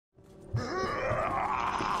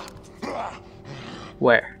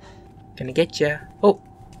Where? Gonna get ya. Oh!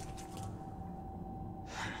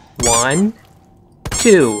 1,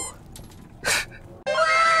 2.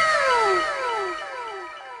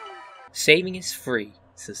 Saving is free,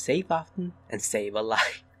 so save often and save a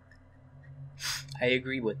life. I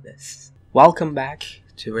agree with this. Welcome back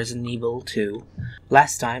to Resident Evil 2.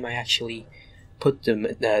 Last time I actually put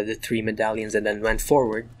the 3 medallions and then went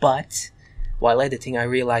forward, but while editing I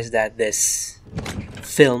realized that this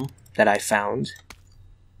film that I found,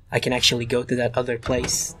 I can actually go to that other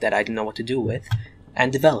place that I didn't know what to do with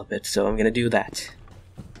and develop it, so I'm gonna do that.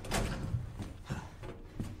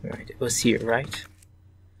 Alright, it was here, right?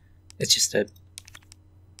 It's just a...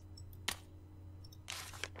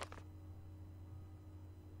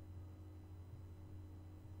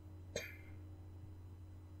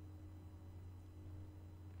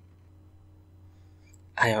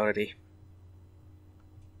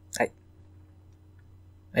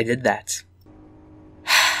 I did that.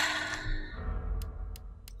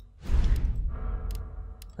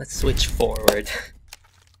 Let's switch forward.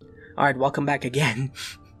 Alright, welcome back again.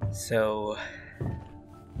 So...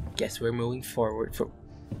 guess we're moving forward for...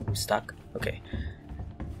 I'm stuck? Okay.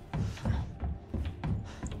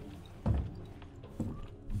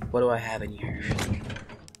 What do I have in here?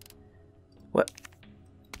 What?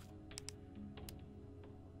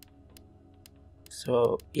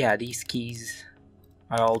 So, yeah, these keys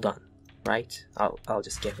are all done, right? I'll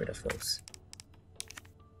just get rid of those.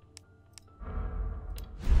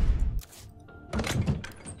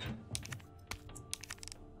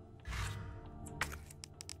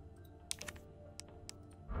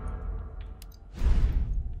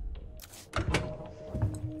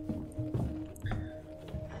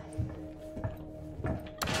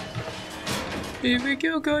 Here we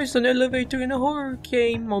go, guys, an elevator in a horror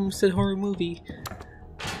game. Almost a horror movie.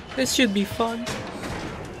 This should be fun.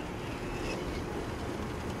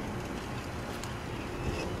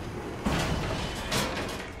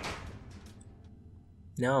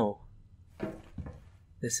 No.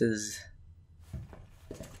 This is...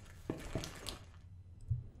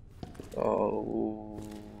 oh...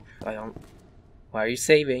 I don't... why are you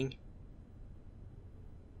saving?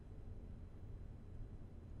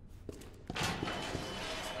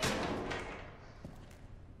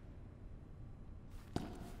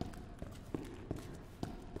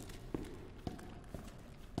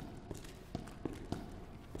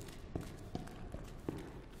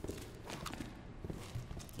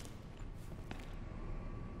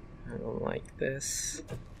 I don't like this.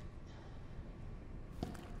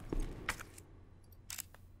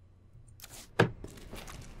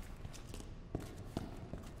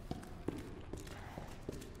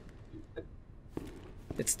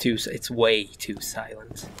 It's way too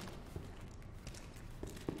silent.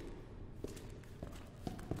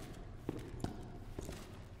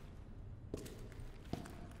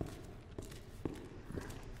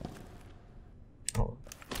 Oh.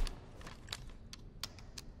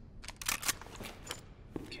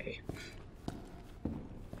 Okay.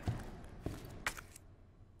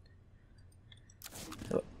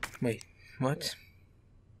 Oh, wait, what?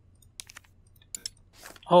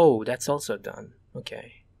 Oh, that's also done.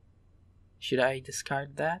 Okay. Should I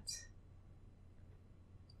discard that?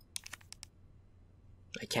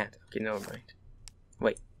 I can't. Okay, never mind.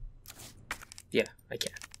 Wait. Yeah, I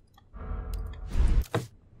can.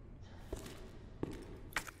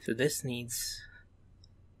 So this needs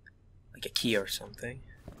like a key or something.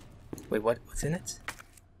 Wait, what's in it?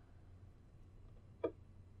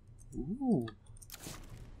 Ooh.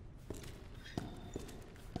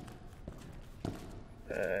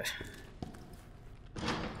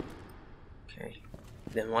 Okay.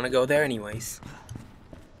 Didn't want to go there anyways.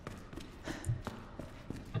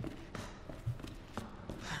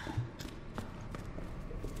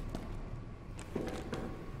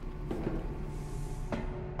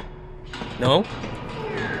 No?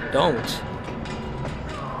 Don't.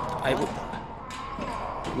 I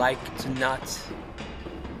would like to not...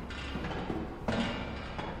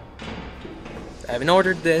 I haven't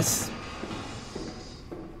ordered this.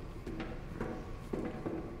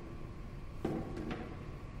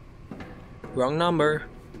 Wrong number.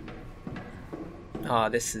 Oh,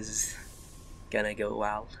 this is gonna go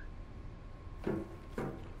well.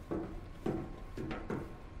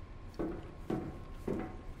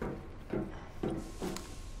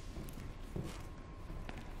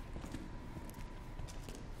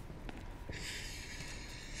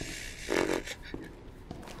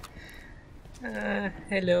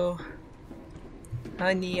 Hello.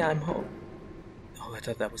 Honey, I'm home. Oh, I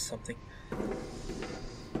thought that was something.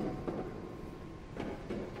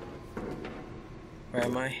 Where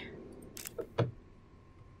am I?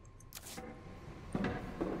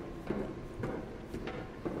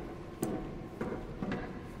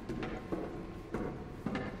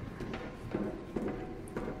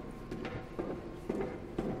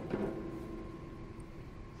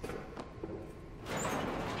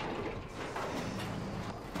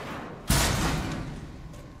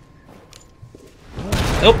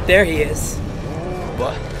 Oh, there he is.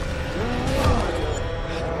 What?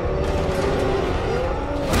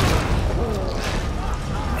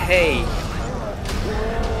 Hey.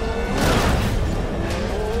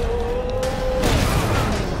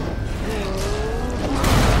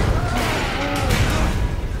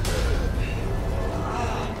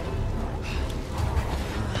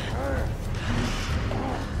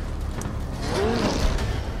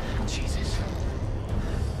 Jesus.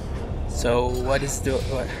 So what is the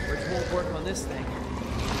what? Which won't work on this thing.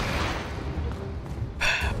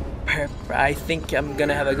 I think I'm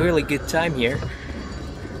gonna have a really good time here.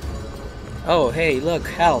 Oh, hey, look,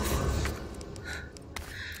 health.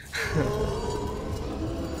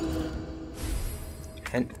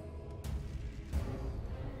 And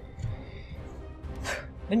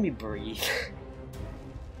let me breathe.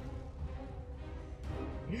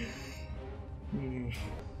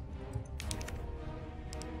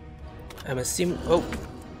 I'm assuming. Oh,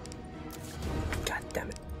 god damn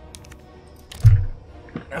it.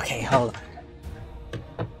 Okay, hold on.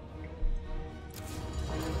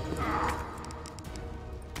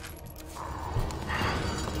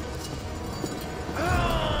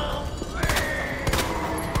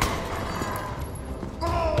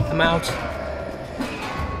 I'm out.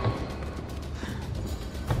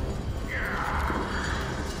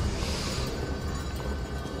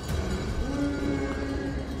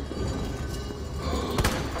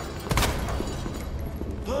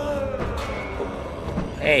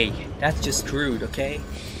 Hey, that's just rude, okay?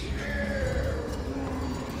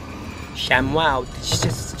 ShamWow, did you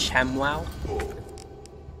just ShamWow?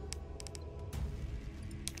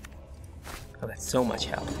 Oh, that's so much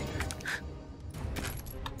health.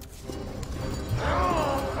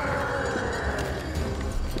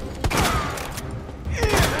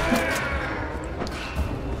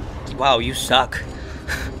 Wow, you suck.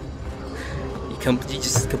 You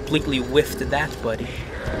just completely whiffed that, buddy.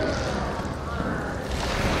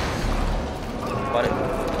 What?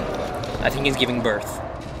 I think he's giving birth.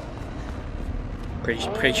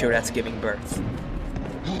 Pretty sure that's giving birth.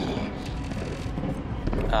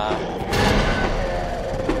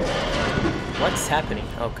 What's happening?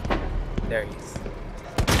 Oh, there he is.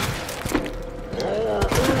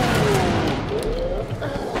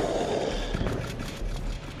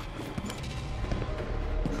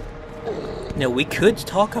 No, we could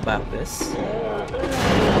talk about this.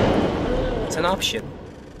 It's an option.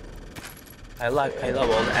 I love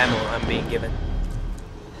all the ammo I'm being given.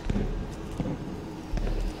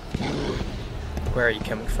 Where are you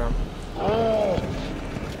coming from?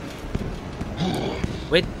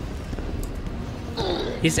 Wait.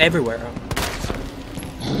 He's everywhere.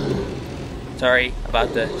 Sorry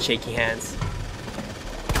about the shaky hands.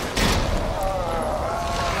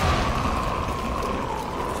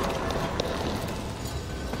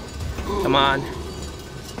 Come on.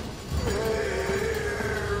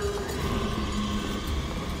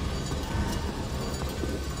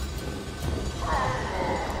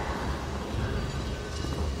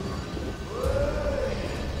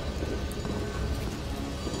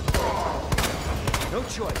 No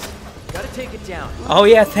choice. Gotta take it down. Oh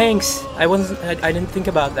yeah, thanks. I didn't think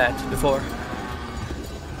about that before.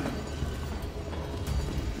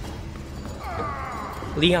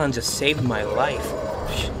 Leon just saved my life.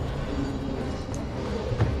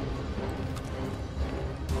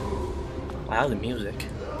 Wow, the music.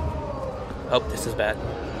 Oh, this is bad.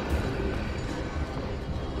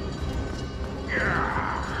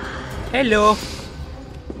 Hello.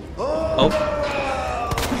 Oh.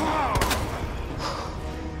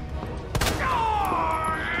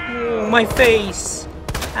 Oh, my face.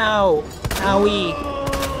 Ow. Owie.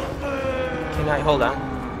 Can I hold on?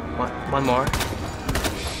 One more.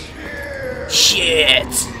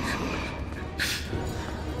 Shit.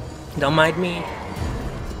 Don't mind me.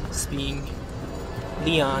 It's being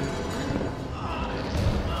Leon.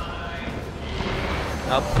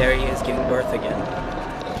 Oh, there he is, giving birth again.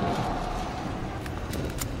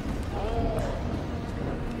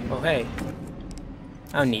 Oh, hey.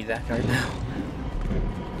 I don't need that right now.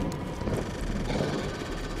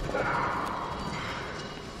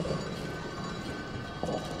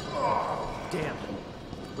 Damn.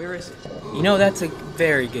 Where is it? You know, that's a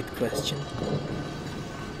very good question.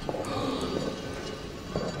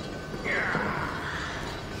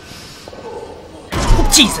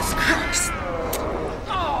 Jesus Christ!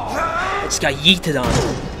 I just got yeeted on.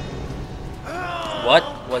 What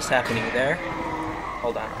was happening there?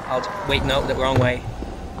 Hold on. Wait, no, the wrong way.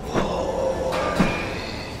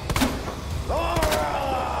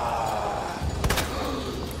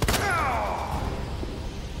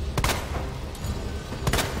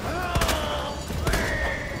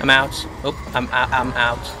 I'm out. Oh, I'm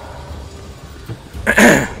out.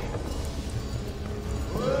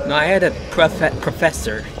 No, I had a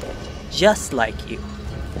professor just like you.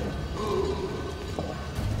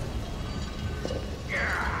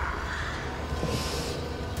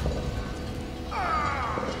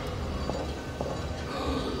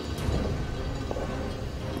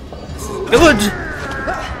 Good.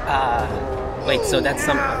 Wait. So that's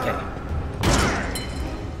some. Okay.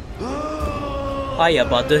 Hiya,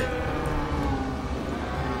 bud.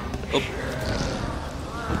 Oh.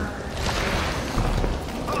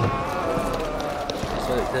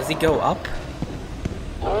 So does he go up?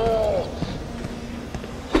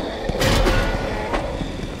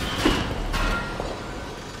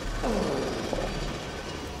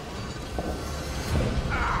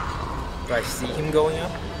 Do I see him going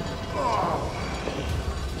up?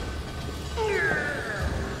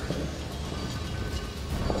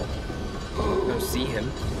 I don't see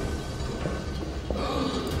him.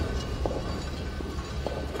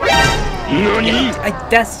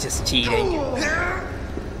 That's just cheating.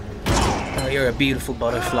 Oh, you're a beautiful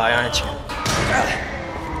butterfly, aren't you?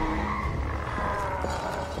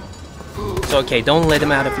 So okay, don't let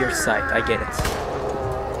him out of your sight. I get it.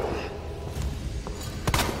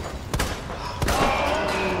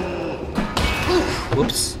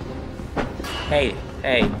 Whoops. Hey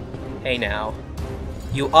now.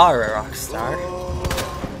 You are a rock star.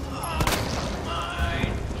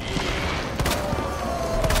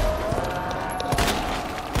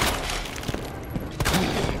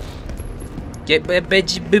 Get well.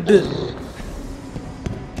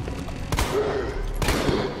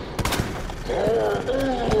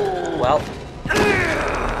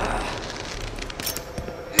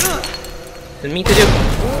 Didn't mean to do.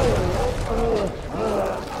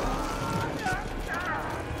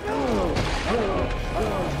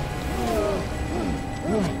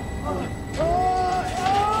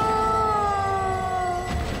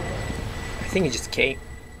 I think it just came.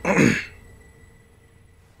 I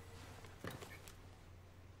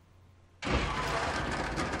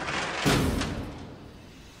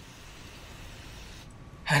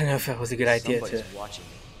don't know if that was a good idea to. Watching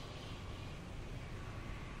me.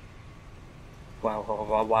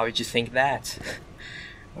 Wow, why would you think that?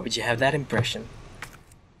 Why would you have that impression?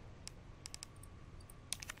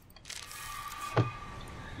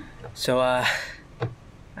 So, I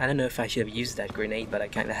don't know if I should have used that grenade, but I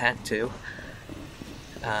kinda had to.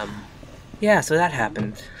 Yeah, so that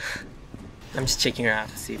happened. I'm just checking her out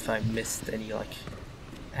to see if I missed any, like,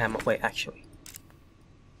 ammo. Wait, actually.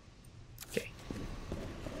 Okay.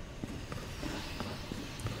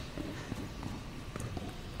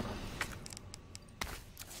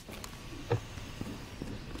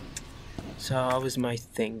 So, how was my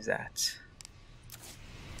things at?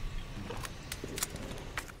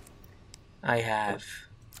 I have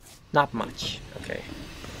not much. Okay.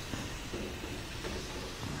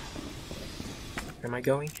 Where am I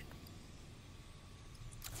going?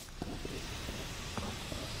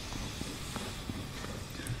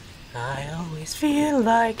 I always feel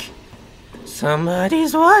like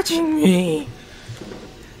somebody's watching me.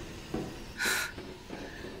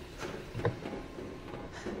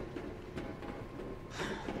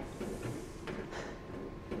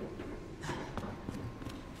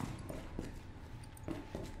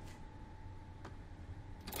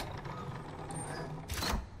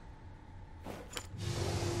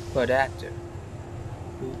 What that do?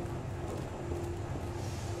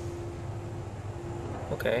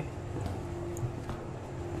 Okay.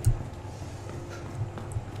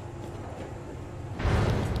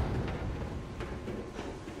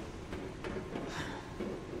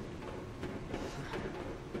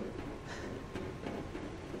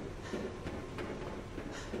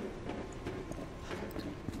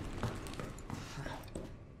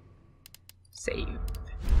 Save.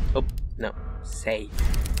 Oh, no. Save.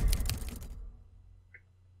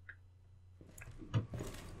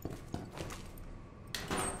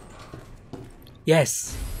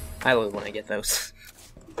 Yes! I always want to get those.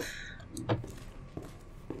 You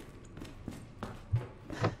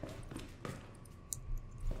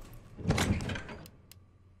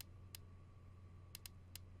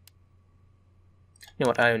know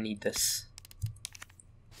what? I don't need this.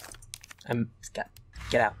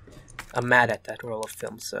 Get out. I'm mad at that roll of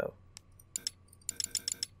film, so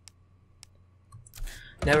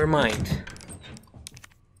never mind.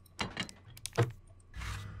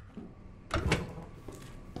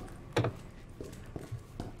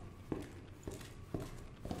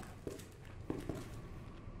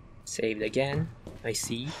 Saved again, I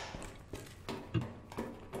see.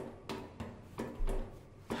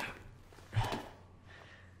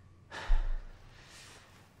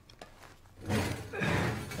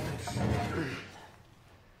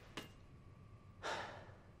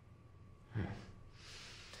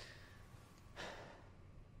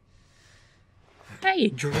 Hey,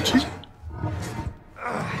 Georgie.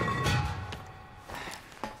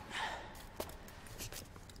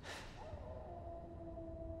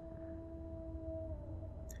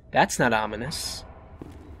 That's not ominous.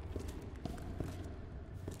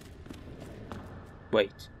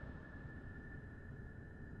 Wait.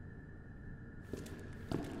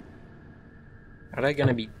 Are they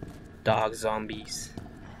gonna be dog zombies?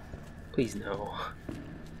 Please no.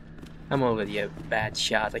 I'm already a bad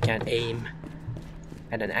shot. I can't aim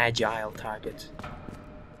at an agile target.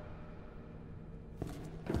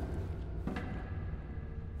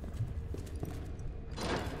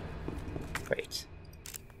 Great.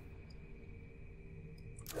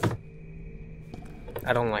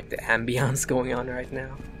 I don't like the ambience going on right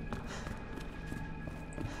now.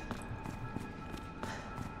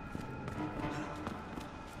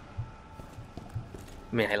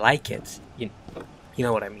 I mean, I like it. You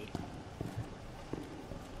know what I mean.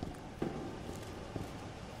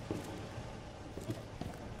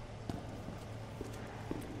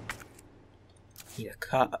 Need a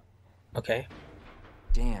cut. Okay.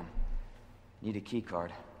 Damn. Need a key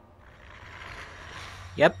card.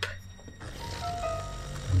 Yep.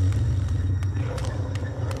 You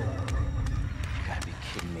gotta be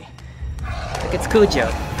kidding me. Look, it's Cujo.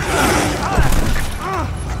 Get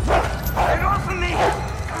off of me!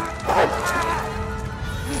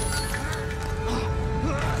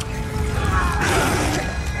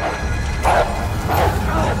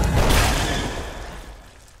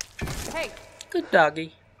 Hey, Good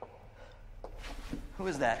doggy. Who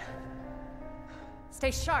is that? stay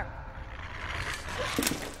sharp.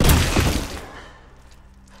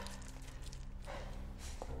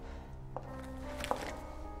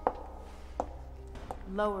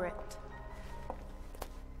 Lower it.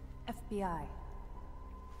 FBI.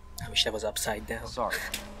 I wish that was upside down. Sorry.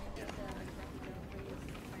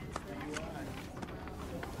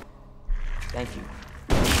 Thank you.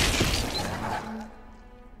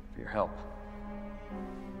 For your help.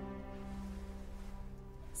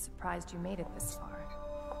 Surprised you made it this far.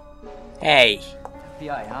 Hey.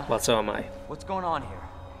 FBI, huh? Well, so am I. What's going on here?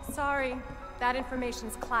 Sorry, that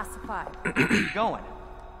information's classified. Where are you going?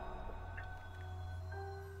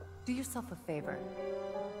 Do yourself a favor.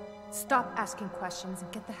 Stop asking questions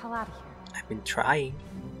and get the hell out of here. I've been trying.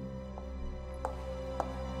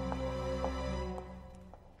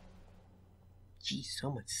 Geez,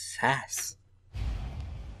 so much sass.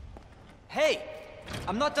 Hey!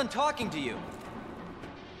 I'm not done talking to you!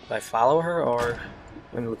 Do I follow her or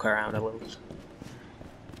let me look around a little?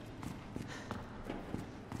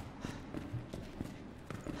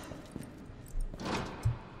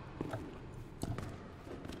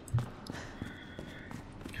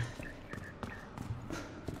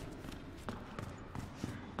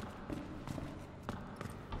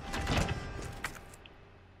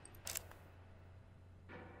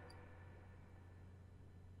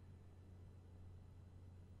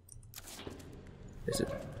 There's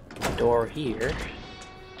a door here.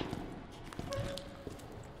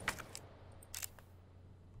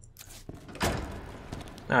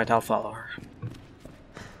 Alright, I'll follow her.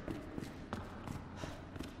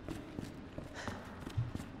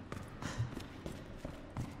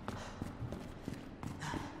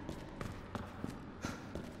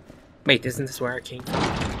 Wait, isn't this where I came from?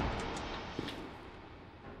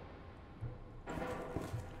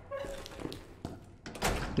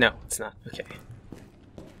 No, it's not. Okay.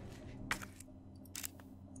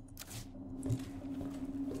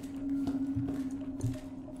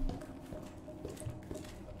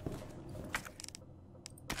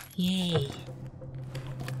 Yay.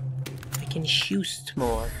 I can shoot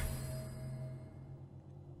more.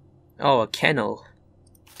 Oh, a kennel.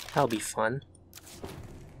 That'll be fun.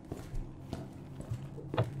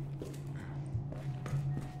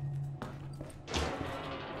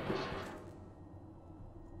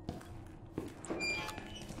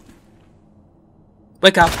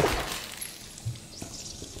 Wake up!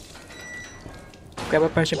 Grab a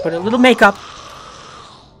brush and put a little makeup.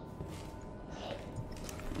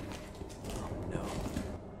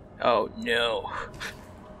 Oh no.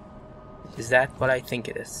 Is that what I think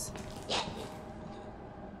it is?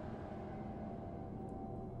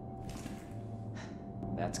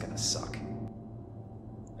 That's gonna suck.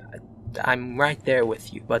 I'm right there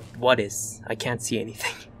with you, but what is? I can't see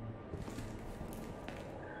anything.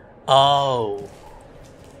 Oh.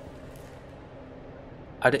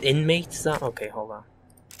 Are the inmates not? Okay, hold on.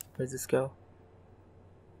 Where does this go?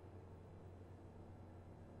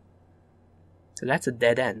 So that's a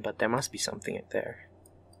dead end, but there must be something in there.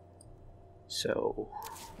 So...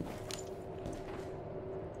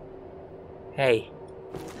 Hey.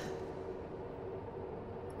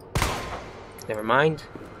 Never mind.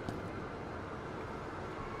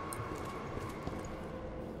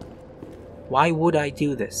 Why would I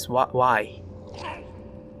do this? Why?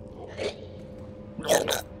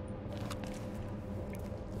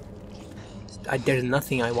 There's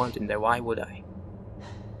nothing I want in there. Why would I?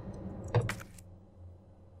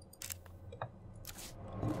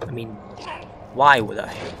 I mean, why would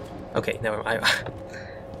I? Okay, never mind.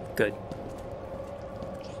 Good.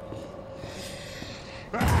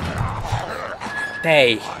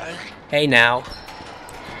 Hey! Hey now.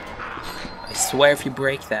 I swear if you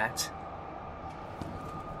break that.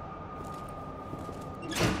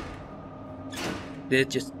 Did it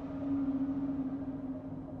just...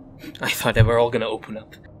 I thought they were all gonna open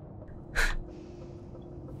up.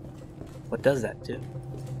 What does that do?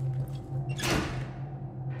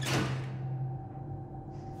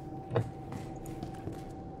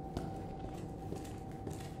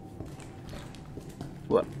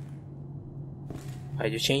 What? Why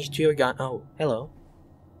did you change to your gun? Oh, hello.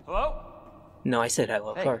 Hello? No, I said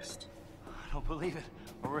hello first. I don't believe it.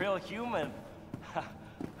 A real human.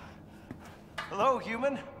 Hello,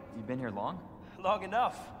 human. You been here long? Long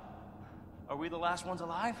enough. Are we the last ones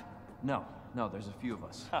alive? No, there's a few of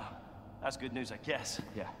us. Huh. That's good news, I guess.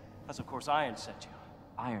 Yeah. That's of course Irons sent you.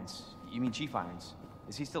 Irons? You mean Chief Irons?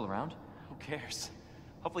 Is he still around? Who cares?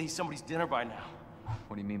 Hopefully he's somebody's dinner by now.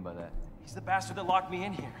 What do you mean by that? He's the bastard that locked me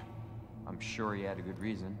in here. I'm sure he had a good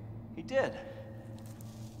reason. He did.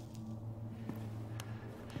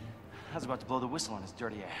 I was about to blow the whistle on his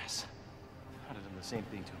dirty ass. I'd have done the same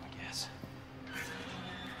thing to him, I guess.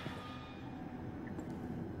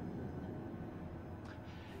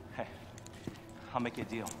 Hey, I'll make you a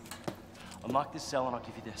deal. Unlock this cell and I'll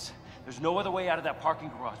give you this. There's no other way out of that parking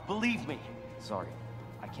garage, believe me. Sorry,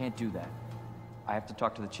 I can't do that. I have to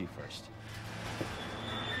talk to the chief first.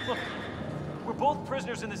 Look, we're both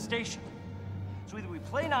prisoners in this station. So either we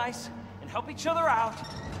play nice and help each other out,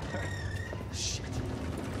 or... Shit.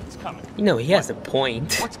 It's coming. You know, he has a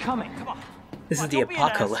point. What's coming? Come on. This Come is the don't be an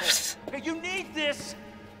apocalypse. asshole. Hey, you need this!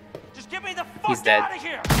 Just get me the He's fuck dead. out of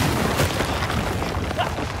here!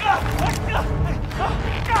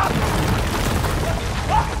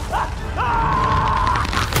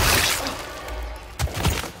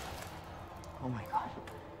 Oh my god.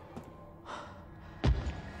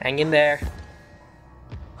 Hang in there.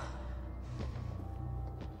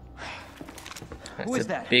 Who is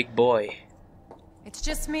that? Big boy. It's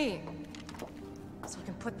just me. So you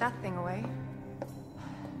can put that thing away.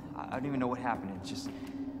 I don't even know what happened. It just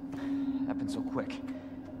happened so quick.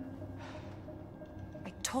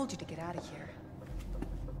 I told you to get out of here.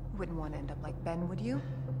 You wouldn't want to end up like Ben, would you?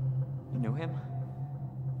 You knew him?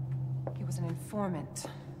 He was an informant.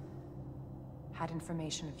 Had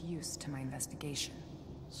information of use to my investigation.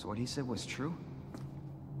 So what he said was true?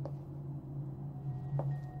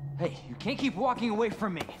 Hey, you can't keep walking away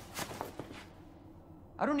from me.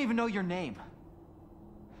 I don't even know your name.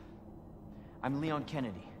 I'm Leon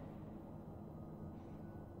Kennedy.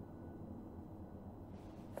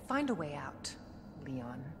 Find a way out,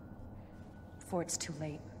 Leon. Before it's too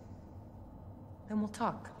late. Then we'll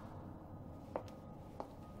talk.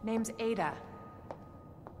 Name's Ada.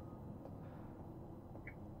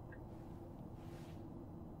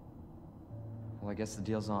 Well, I guess the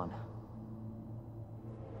deal's on.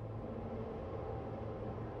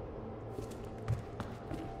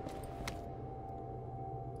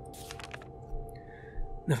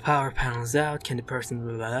 The power panel's out. Can the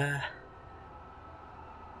person...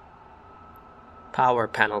 Power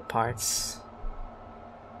panel parts.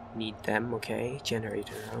 Need them, okay.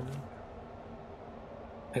 Generator room.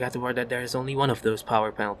 I got the word that there is only one of those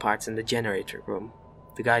power panel parts in the generator room.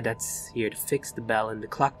 The guy that's here to fix the bell in the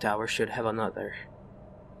clock tower should have another.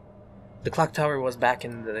 The clock tower was back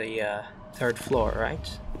in the third floor,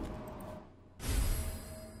 right?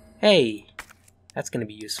 Hey! That's gonna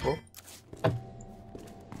be useful.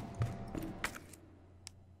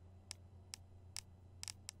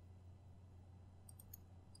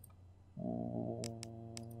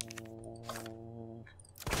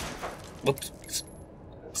 Whoops.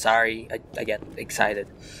 Sorry, I get excited.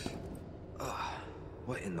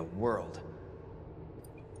 What in the world?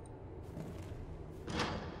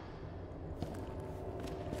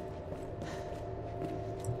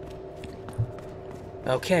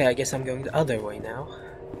 Okay, I guess I'm going the other way now.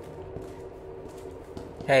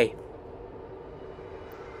 Hey.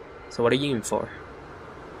 So what are you in for?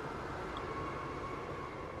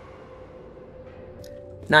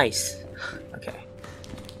 Nice. Okay.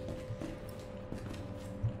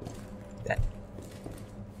 That.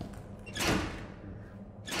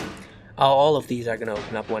 Oh, all of these are gonna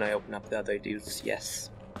open up when I open up the other dudes,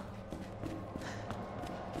 yes.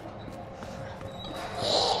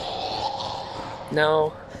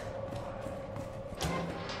 No.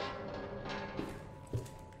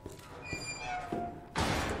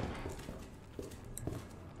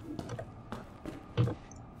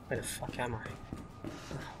 Where the fuck am I?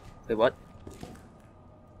 Wait, what?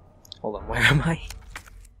 Hold on, where am I?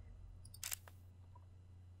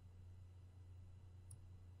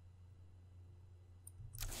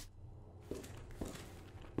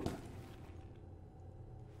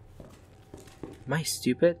 Am I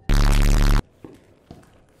stupid?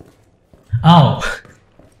 Oh!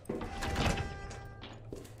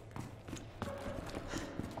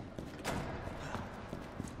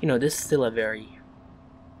 You know, this is still a very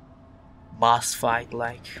boss fight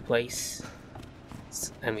like place,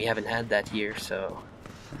 and we haven't had that here, so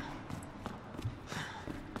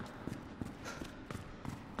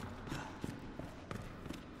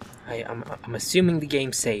I'm assuming the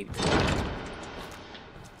game saved.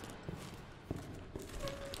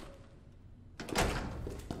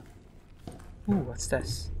 Ooh, what's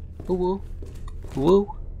this? Ooh, woo,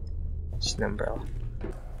 woo. Just an umbrella.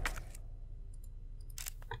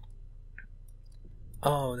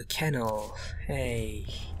 Oh, the kennel. Hey.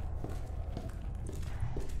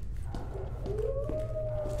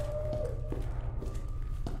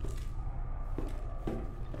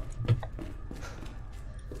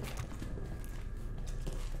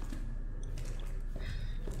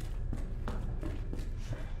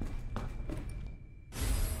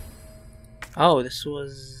 Oh, this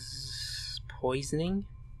was poisoning?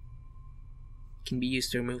 Can be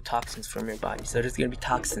used to remove toxins from your body. So there's gonna be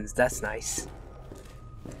toxins, that's nice.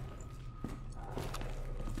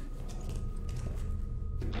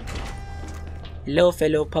 Hello,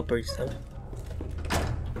 fellow puppers. Huh?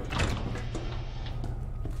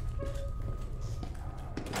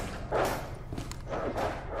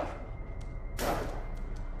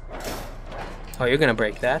 Oh, you're gonna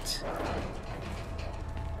break that.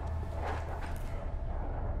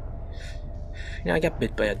 You know, I got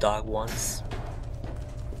bit by a dog once.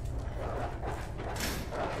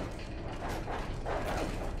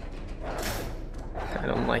 I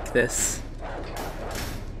don't like this.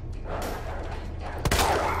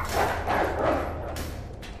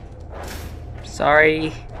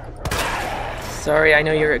 Sorry. Sorry, I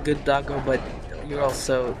know you're a good doggo, but you're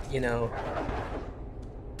also, you know,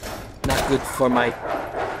 not good for my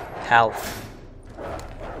health.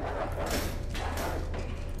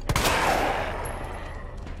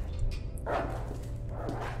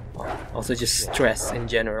 Also just stress in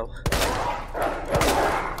general.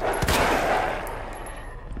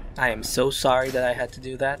 I am so sorry that I had to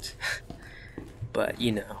do that. But,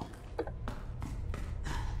 you know.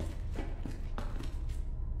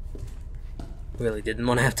 Really didn't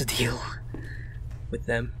want to have to deal with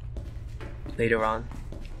them later on.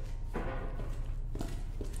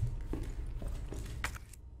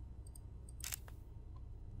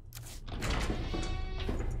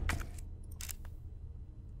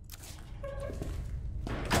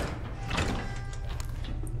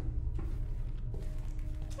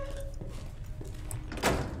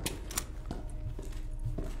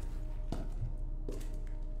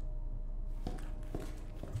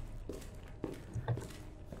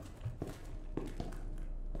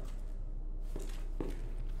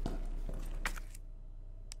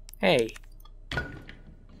 Hey.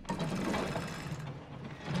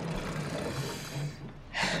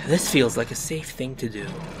 This feels like a safe thing to do.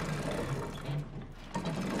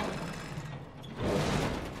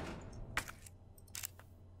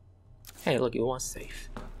 Hey, look, it was safe.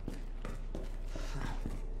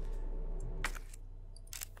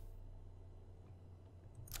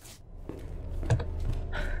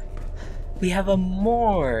 We have a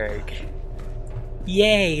morgue.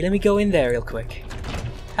 Yay, let me go in there real quick.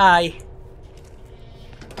 Hi.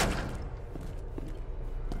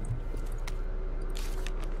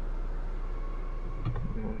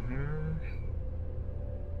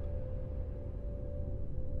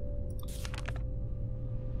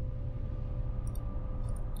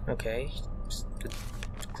 Okay, the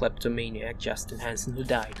kleptomaniac Justin Hansen who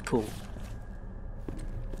died. Cool.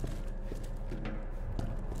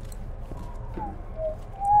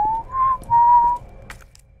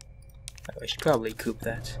 I should probably coop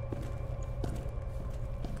that.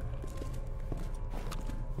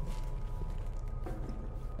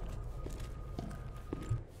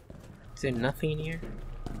 Is there nothing in here?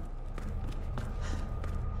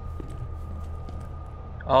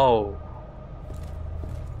 Oh.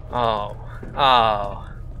 Oh. Oh.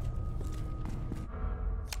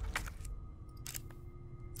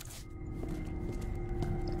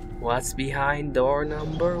 What's behind door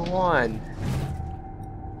number 1?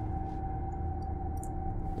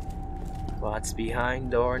 What's behind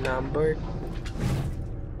door number?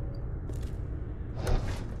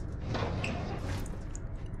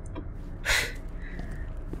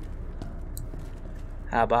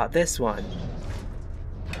 How about this one?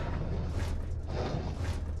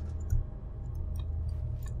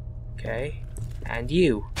 Okay, and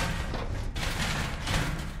you.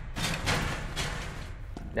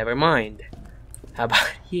 Never mind. How about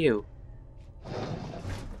you?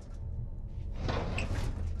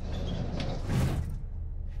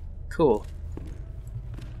 Cool.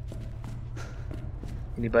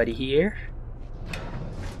 Anybody here?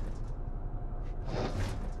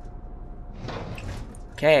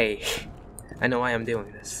 Okay. I know why I'm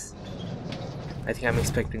doing this. I think I'm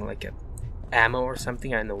expecting like a ammo or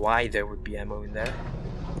something. I don't know why there would be ammo in there.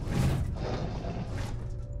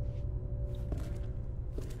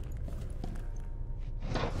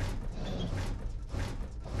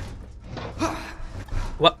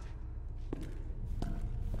 What?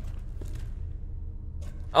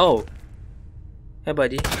 Oh. Hey,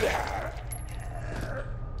 buddy.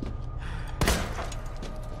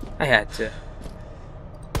 I had to.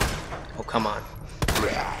 Oh, come on.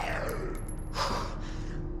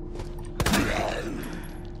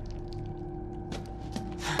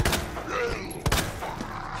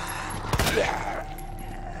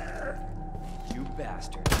 You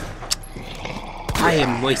bastard. I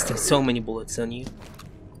am wasting so many bullets on you.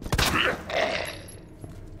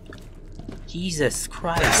 Jesus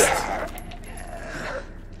Christ.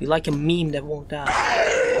 You're like a meme that won't die.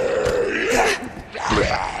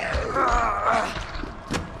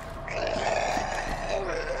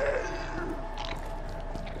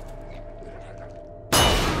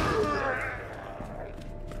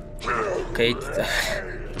 Okay.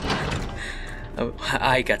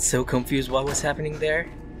 I got so confused what was happening there.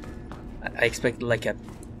 I expected like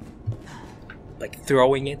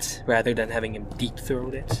throwing it rather than having him deep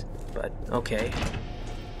throat it, but okay.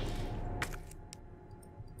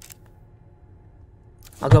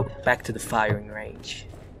 I'll go back to the firing range.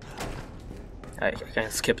 I kind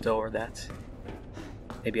of skipped over that.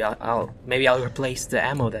 Maybe I'll replace the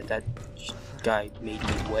ammo that guy made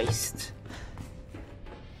me waste.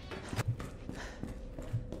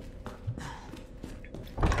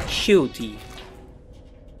 Shooty.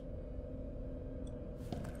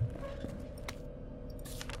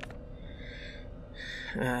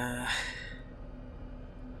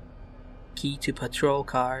 Key to patrol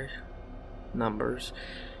car. Numbers.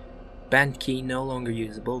 Band key no longer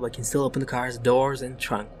usable, but can still open the car's doors and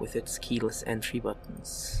trunk with its keyless entry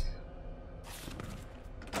buttons.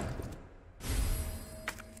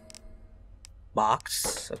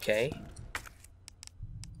 Box, okay.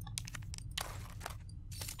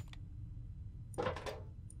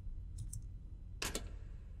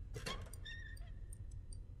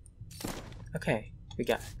 Okay, we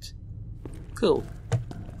got it. Cool.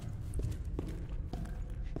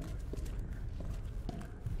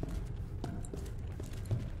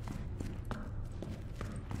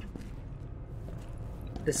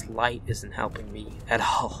 This light isn't helping me at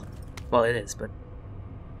all. Well, it is, but...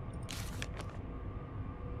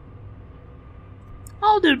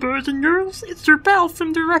 Howdy, boys and girls. It's your pal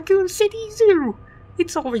from the Raccoon City Zoo.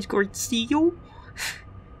 It's always great to see you.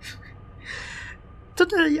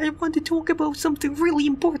 Today, I want to talk about something really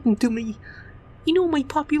important to me. You know my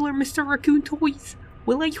popular Mr. Raccoon toys?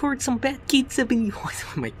 Well, I heard some bad kids have been...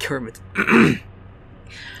 my Kermit.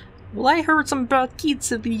 Well, I heard some bad kids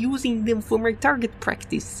have been using them for my target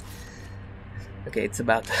practice. Okay, it's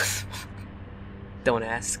about this. Don't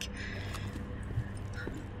ask.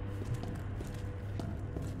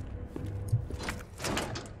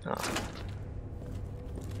 Oh.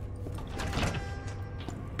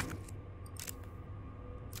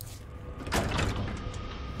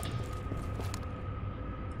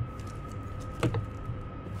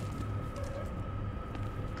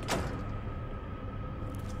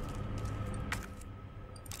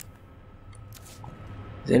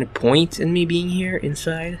 Is there any point in me being here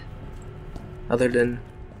inside? Other than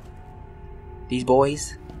these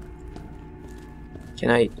boys?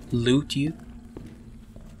 Can I loot you?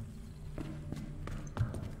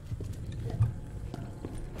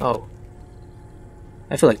 Oh.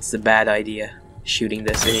 I feel like it's a bad idea shooting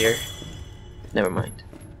this in here. Never mind.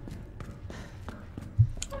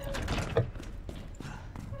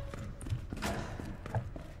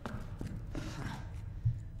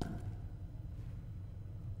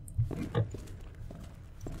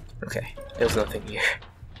 Okay, there was nothing here.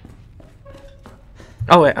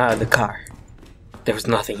 Oh, wait, the car. There was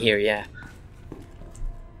nothing here, yeah.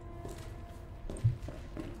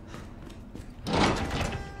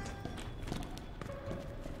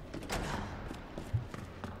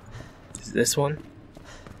 this one?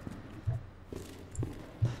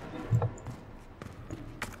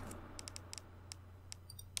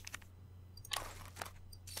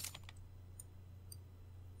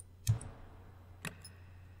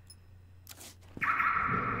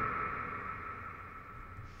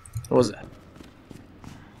 What was that?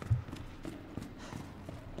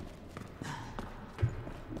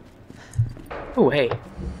 Oh, hey.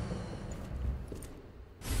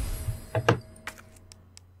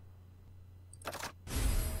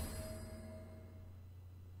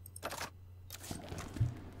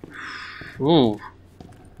 Ooh.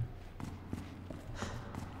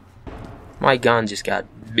 My gun just got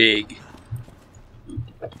big.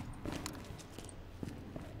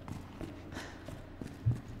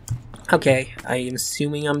 Okay, I am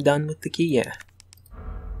assuming I'm done with the key, yeah.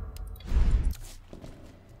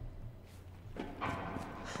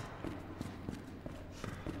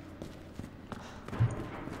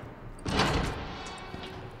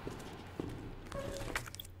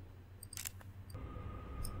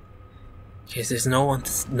 Guess there's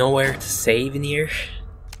nowhere to save in here.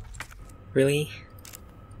 Really?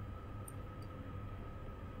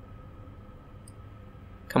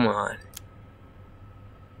 Come on.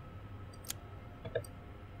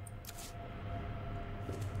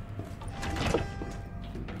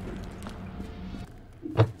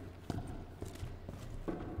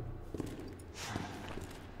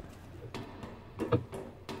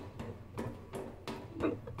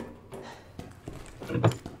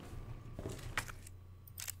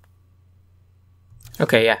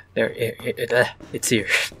 Okay, yeah, there, it's here.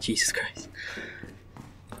 Jesus Christ.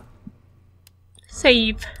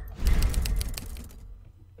 Save.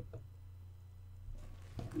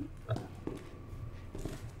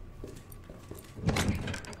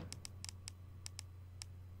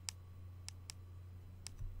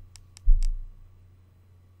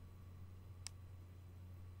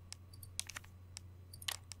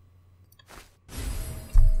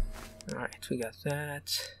 Alright, we got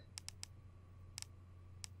that.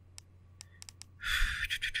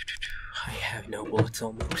 I have no bullets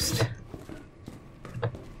almost.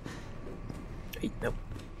 Wait, nope.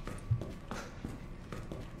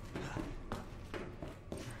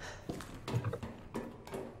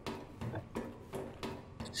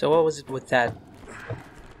 So what was it with that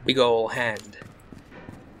big ol' hand?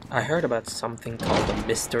 I heard about something called a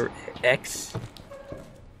Mr. X.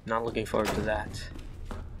 Not looking forward to that.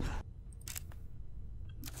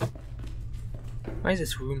 Why is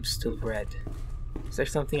this room still red? Is there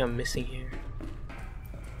something I'm missing here?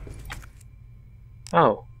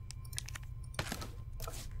 Oh.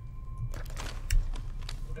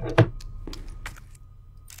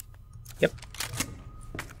 Yep.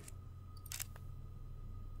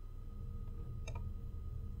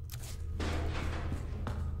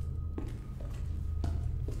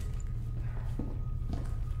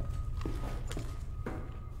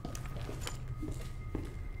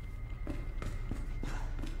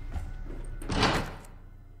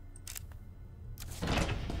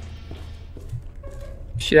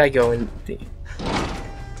 Should I go in the...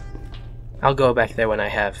 I'll go back there when I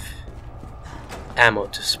have ammo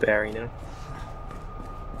to spare, you know?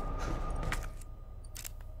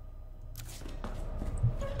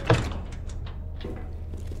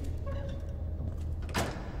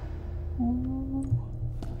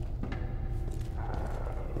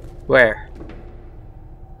 Where?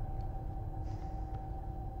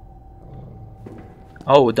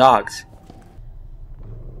 Oh, dogs.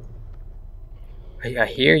 I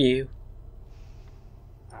hear you.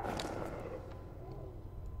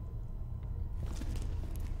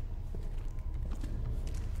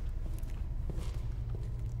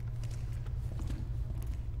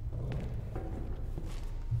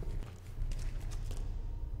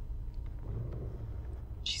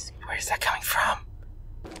 Jeez, where's that coming from?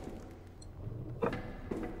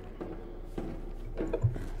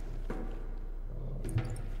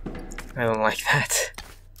 I don't like that.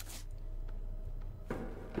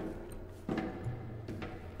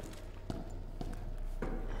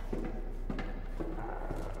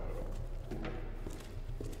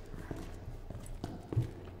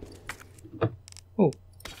 Oh.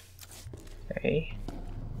 Okay.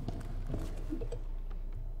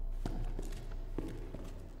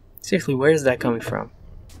 Seriously, where is that coming from?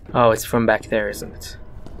 Oh, it's from back there, isn't it?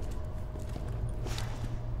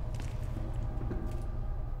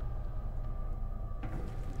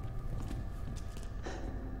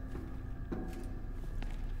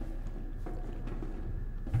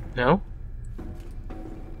 No?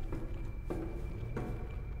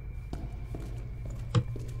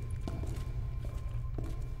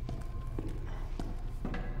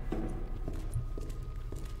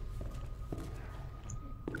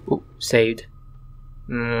 Ooh, saved.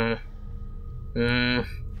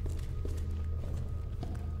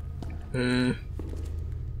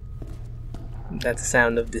 That's the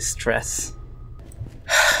sound of distress.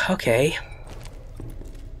 Okay.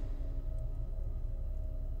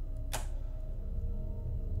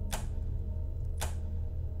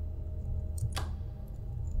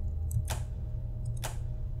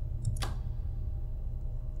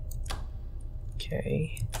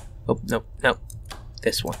 Okay. Oh, no, no.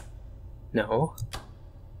 This one. No.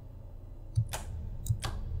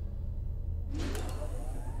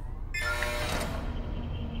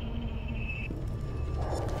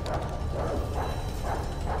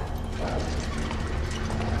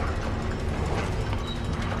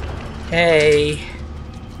 Hey.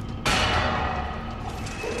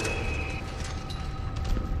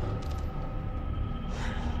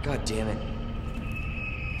 God damn it.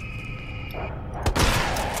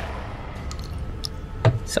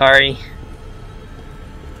 Sorry.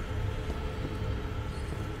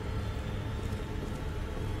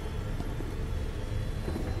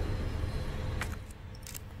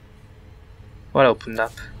 What opened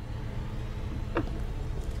up?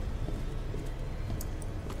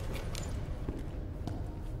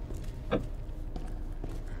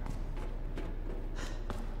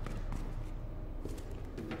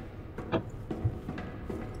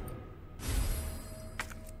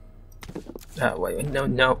 Wait, no,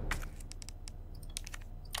 no.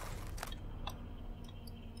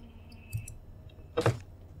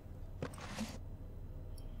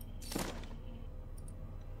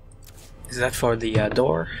 Is that for the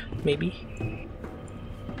door, maybe?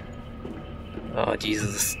 Oh,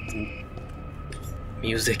 Jesus.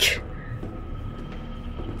 Music.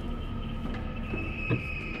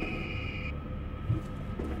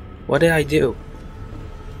 What did I do?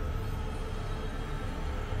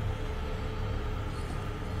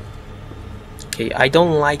 Okay, I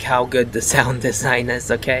don't like how good the sound design is,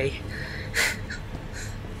 okay?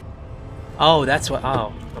 Oh, that's what.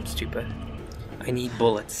 Oh, I'm stupid. I need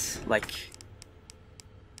bullets. Like,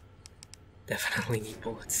 definitely need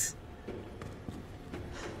bullets.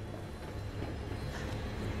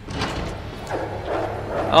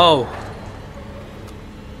 Oh.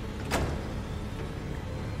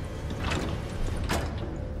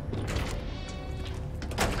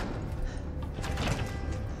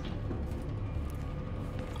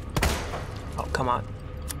 Oh, come on.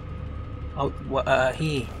 Oh, what?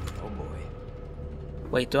 He. Oh boy.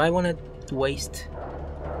 Wait, do I want to waste?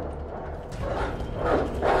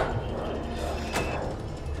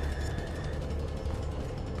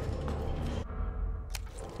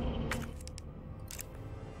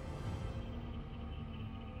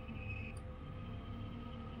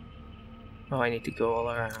 Oh, I need to go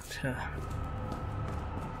all around.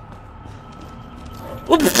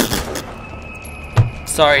 Oops.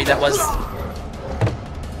 Sorry, that was...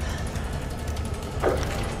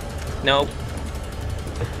 Nope.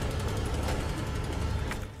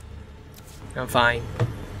 I'm fine.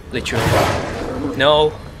 Literally.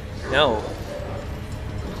 No. No.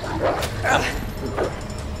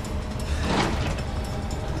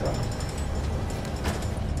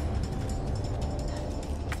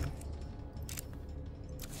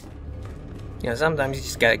 Yeah, sometimes you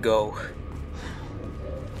just gotta go.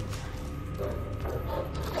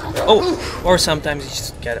 Oh! Or sometimes you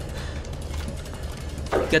just gotta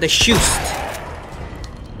shoot.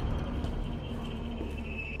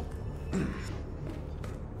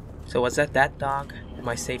 So was that dog? Am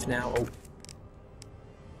I safe now? Oh.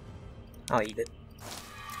 I'll eat it.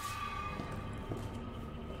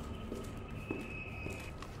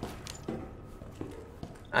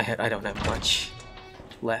 I don't have much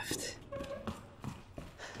left.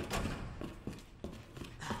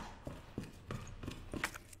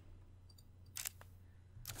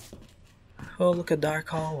 Oh, look, a dark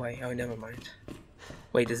hallway. Oh, never mind.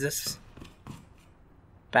 Wait, is this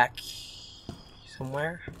back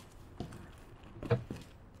somewhere?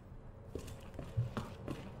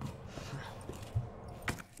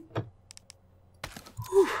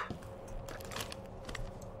 Whew.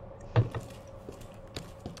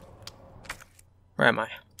 Where am I?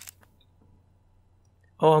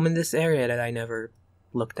 Oh, I'm in this area that I never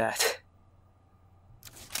looked at.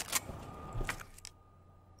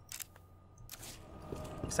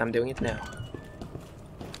 Guess I'm doing it now.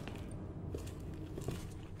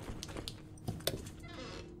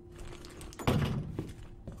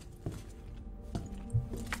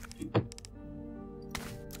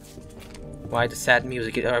 Why the sad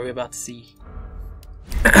music? Are we about to see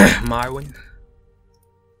Marwin?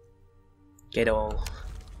 Get all.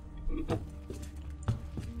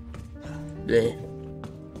 Bleh.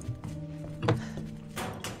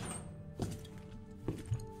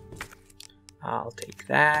 I'll take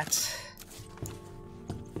that.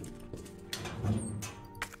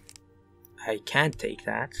 I can't take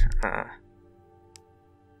that. Huh.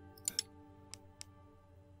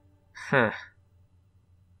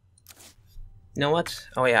 You know what?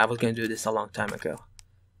 Oh yeah, I was gonna do this a long time ago.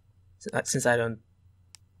 Since I don't...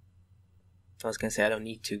 I was gonna say I don't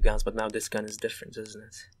need 2 guns, but now this gun is different, isn't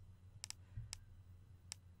it?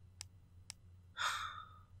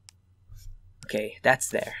 Okay, that's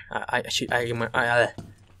there. I remember...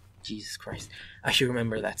 Jesus Christ. I should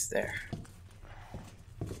remember that's there.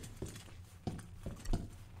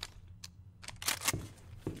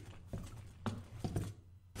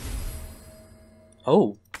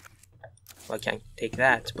 Oh! Well, I can't take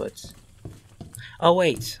that, but... Oh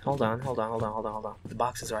wait, hold on. The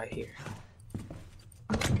box is right here.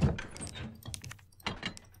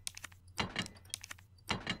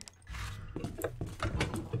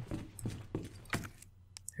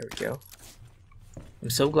 There we go. I'm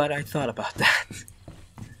so glad I thought about that.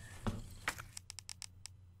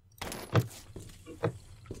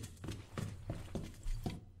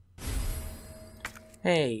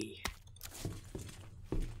 Hey.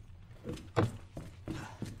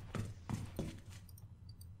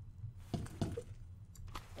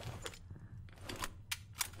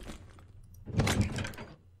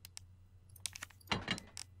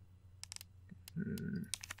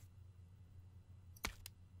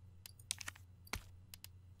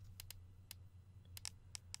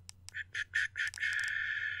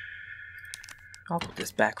 I'll put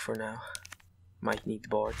this back for now. Might need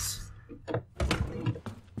boards.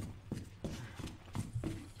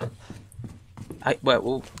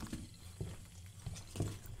 Well,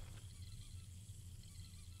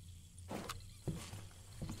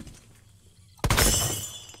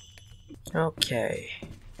 okay.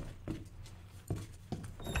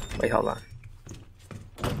 Wait, hold on.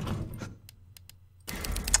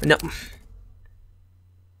 No.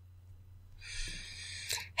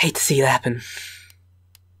 Hate to see it happen.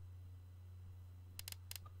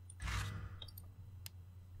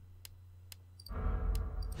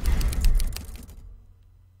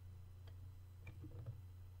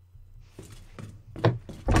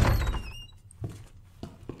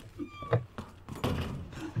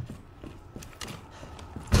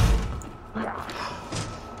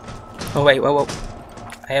 Oh wait, whoa.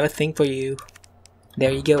 I have a thing for you.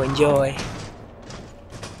 There you go, enjoy.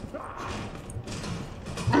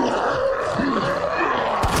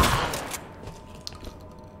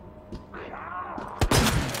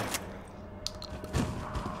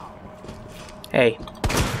 Hey.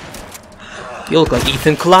 You look like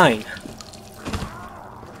Ethan Klein.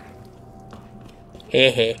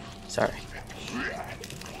 Hey. Sorry.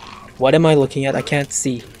 What am I looking at? I can't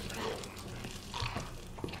see.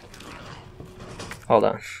 Hold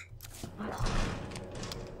on.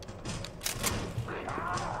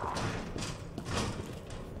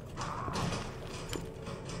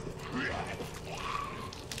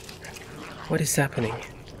 What is happening?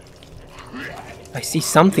 I see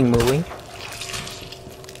something moving.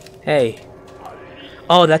 Hey.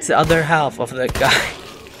 Oh, that's the other half of the guy.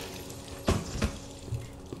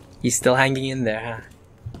 He's still hanging in there, huh?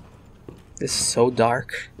 This is so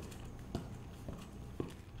dark.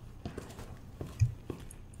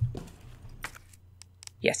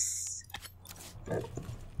 Yes.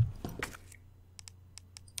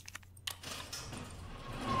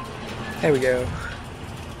 There we go.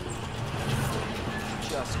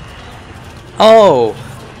 Oh!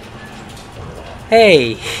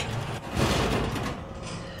 Hey!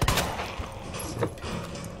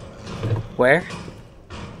 Where?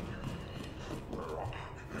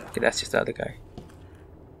 Okay, that's just the other guy.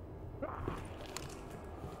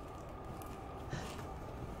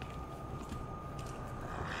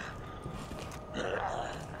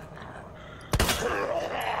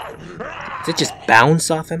 Does it just bounce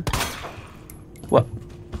off him? What?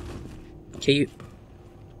 Can you...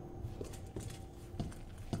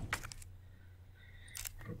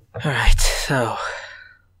 Alright, so...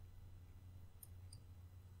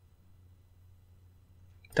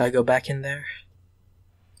 Do I go back in there?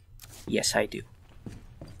 Yes, I do.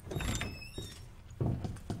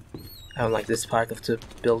 I don't like this part of the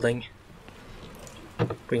building.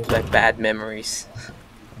 Brings back bad memories.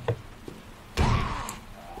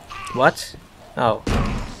 What? Oh.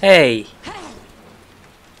 Hey!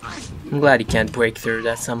 I'm glad he can't break through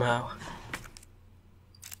that somehow.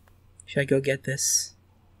 Should I go get this?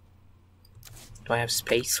 Do I have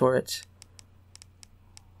space for it?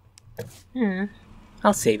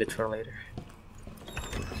 I'll save it for later.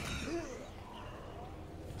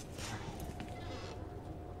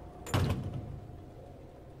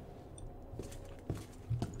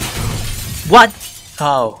 What?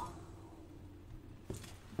 Oh.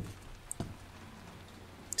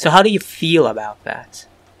 So how do you feel about that?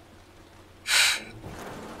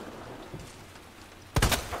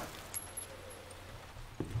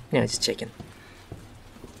 Yeah, it's chicken.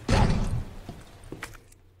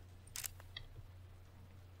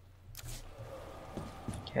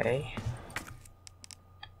 Okay.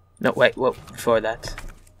 No, wait, whoa, before that.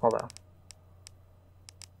 Hold on.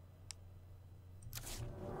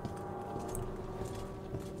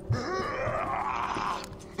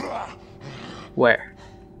 Where?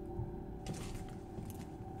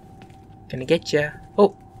 Gonna get ya.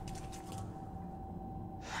 Oh!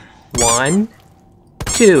 1,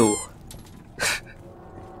 2.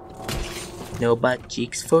 No butt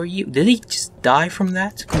cheeks for you. Did he just die from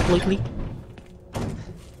that completely?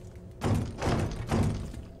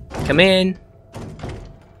 Come in.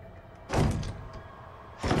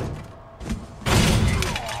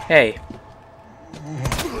 Hey.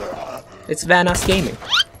 It's Vanos Gaming.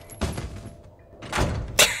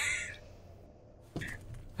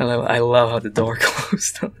 I love how the door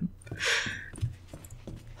closed on him.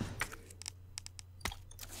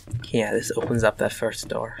 Yeah, this opens up that first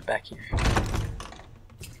door back here.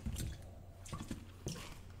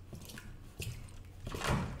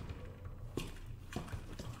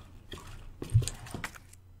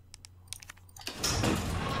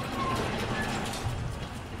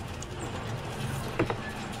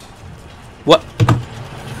 What?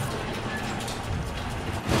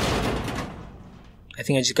 I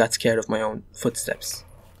think I just got scared of my own footsteps.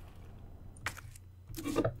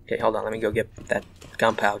 Okay, hold on, let me go get that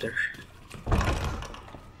gunpowder.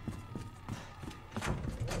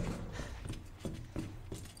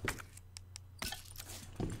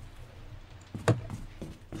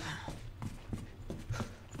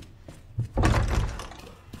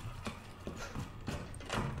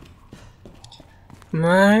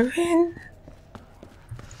 Marvin?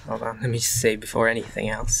 Hold on, let me just say before anything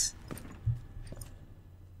else.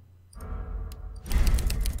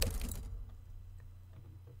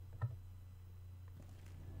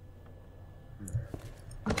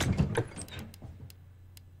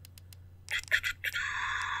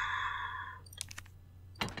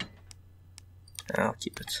 I'll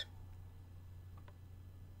keep it.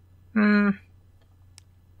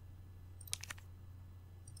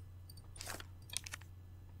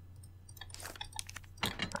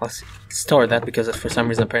 I'll store that because for some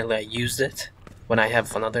reason apparently I used it when I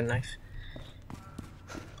have another knife.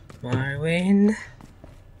 Marvin.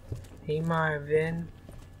 Hey Marvin.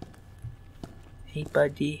 Hey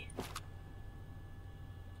buddy.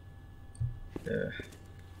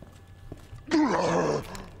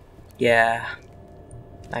 Yeah,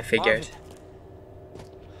 I figured.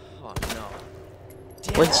 Oh no.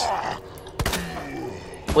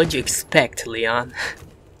 What'd you expect, Leon?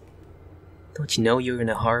 Don't you know you're in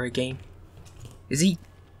a horror game? Is he?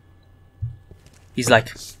 He's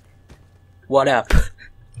like, what up?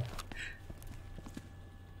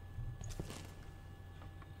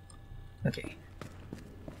 Okay.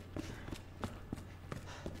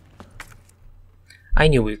 I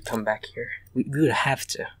knew we'd come back here. We would have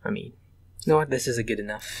to. I mean, you know what? This is a good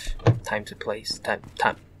enough time to place. Time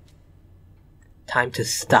to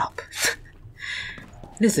stop.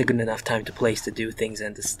 This is a good enough time to place to do things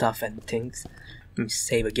and to stuff and things. Let me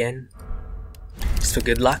save again, just for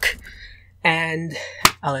good luck, and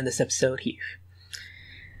I'll end this episode here.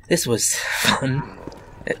 This was fun.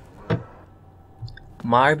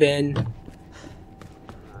 Marvin.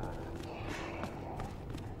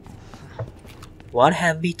 What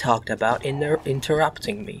have we talked about in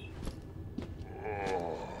interrupting me?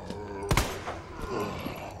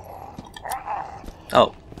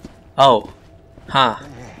 Oh. Oh. Huh.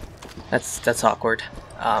 That's awkward.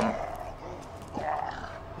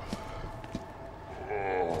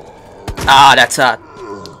 That's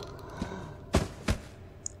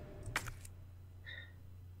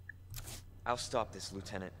I'll stop this,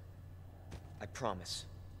 Lieutenant. I promise.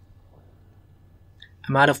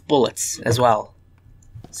 I'm out of bullets as well.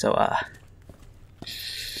 So, I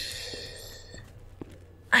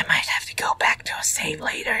might have to go back to a save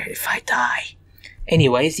later if I die.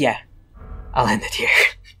 Anyways, yeah. I'll end it here.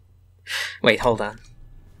 Wait, hold on.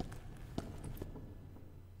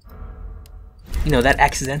 You know, that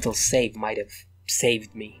accidental save might have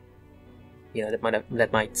saved me. You know,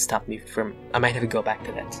 that might stop me from... I might have to go back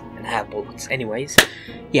to that and have bullets. Anyways,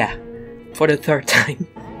 yeah. For the third time,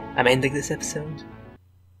 I'm ending this episode.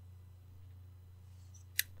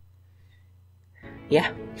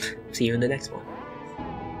 Yeah. See you in the next one.